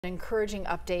An encouraging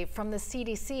update from the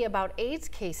CDC about AIDS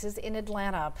cases in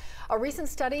Atlanta. A recent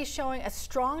study showing a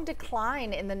strong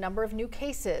decline in the number of new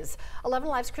cases. 11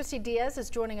 Live's Christy Diaz is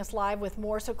joining us live with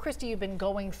more. So Christy, you've been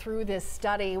going through this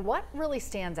study. What really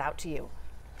stands out to you?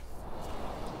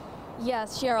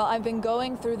 Yes, Cheryl, I've been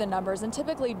going through the numbers, and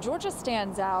typically Georgia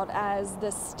stands out as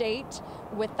the state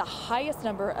with the highest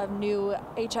number of new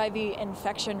HIV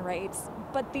infection rates.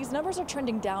 But these numbers are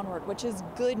trending downward, which is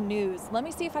good news. Let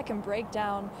me see if I can break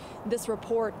down this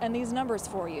report and these numbers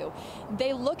for you.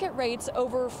 They look at rates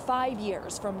over 5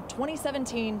 years, from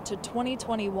 2017 to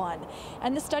 2021.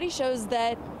 And the study shows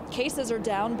that cases are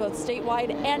down both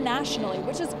statewide and nationally,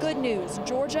 which is good news.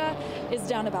 Georgia is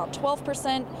down about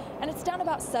 12%, and it's down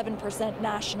about 7%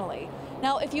 nationally.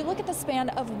 Now, if you look at the span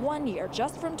of 1 year,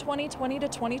 just from 2020 to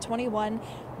 2021,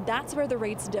 that's where the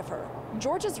rates differ.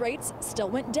 Georgia's rates still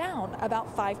went down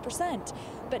about 5%,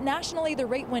 but nationally the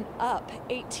rate went up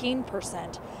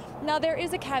 18%. Now, there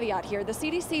is a caveat here. The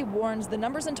CDC warns the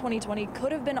numbers in 2020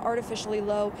 could have been artificially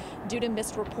low due to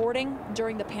missed reporting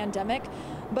during the pandemic.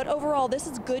 But overall, this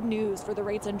is good news for the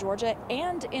rates in Georgia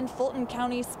and in Fulton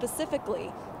County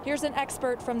specifically. Here's an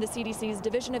expert from the CDC's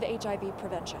Division of HIV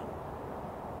Prevention.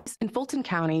 In Fulton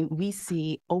County, we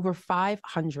see over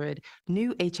 500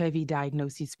 new HIV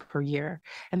diagnoses per year,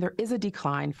 and there is a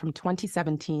decline from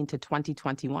 2017 to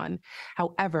 2021.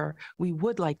 However, we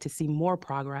would like to see more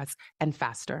progress and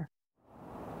faster.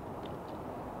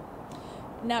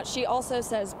 Now, she also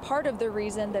says part of the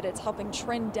reason that it's helping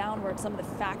trend downward, some of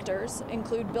the factors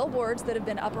include billboards that have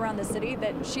been up around the city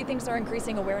that she thinks are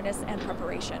increasing awareness and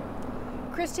preparation.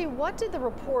 Christy, what did the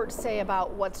report say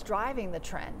about what's driving the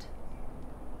trend?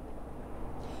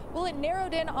 Well, it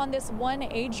narrowed in on this one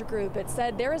age group. It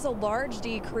said there is a large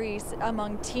decrease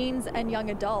among teens and young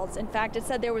adults. In fact, it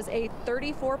said there was a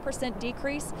 34%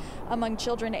 decrease among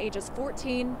children ages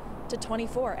 14 to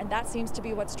 24, and that seems to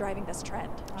be what's driving this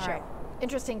trend. All right.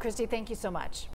 Interesting, Christy. Thank you so much.